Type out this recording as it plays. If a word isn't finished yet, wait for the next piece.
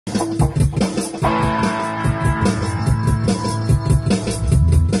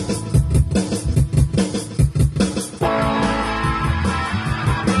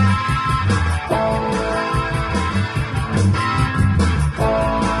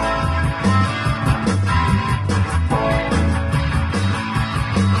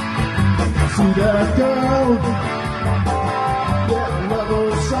Yeah, love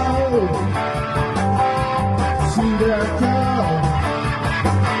her so. See that girl.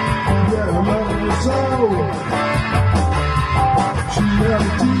 Yeah, love her so. She got a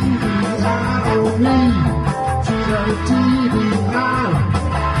TV eye on me. She got a TV eye.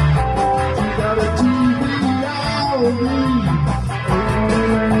 She got a TV eye on me.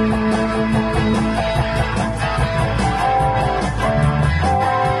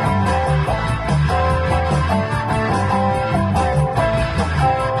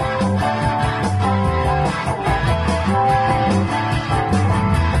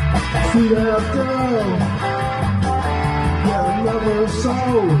 See that girl, yeah, I love her so.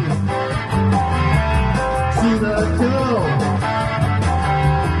 See that girl,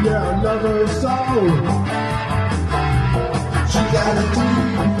 yeah, I love her so. She got a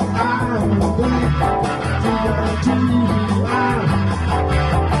TV eye on me. She got a TV eye.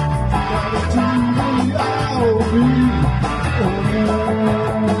 She got a TV eye on me.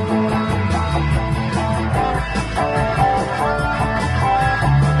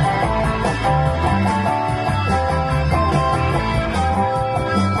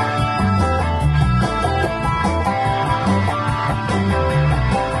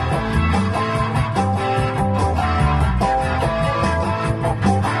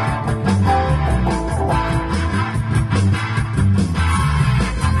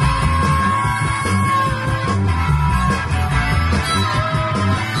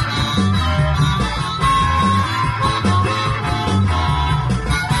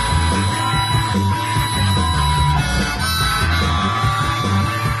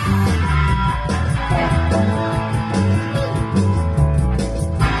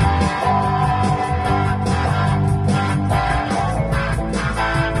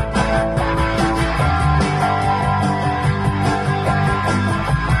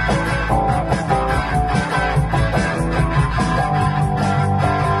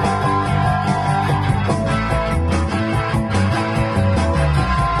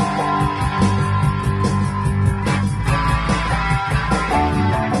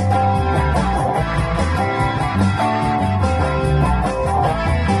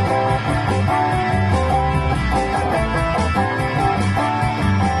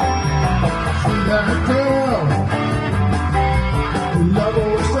 That girl, you love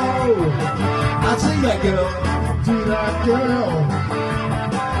her so. I see that girl, see that girl,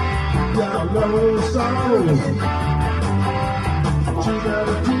 yeah, I love her so. She got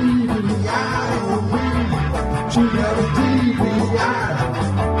a TV eye on me. She got a TV eye.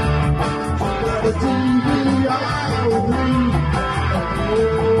 She got a TV eye on me.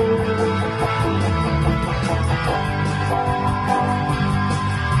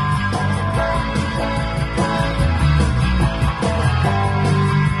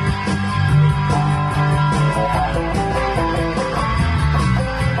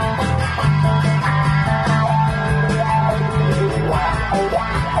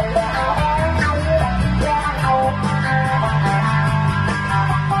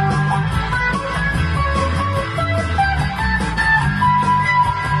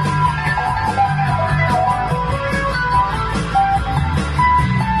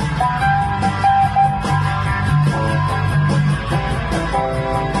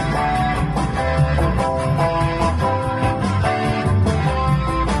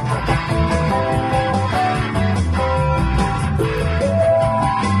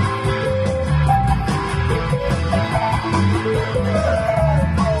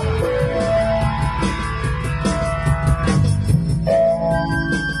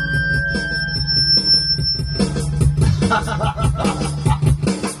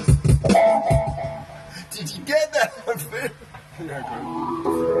 Did you get that?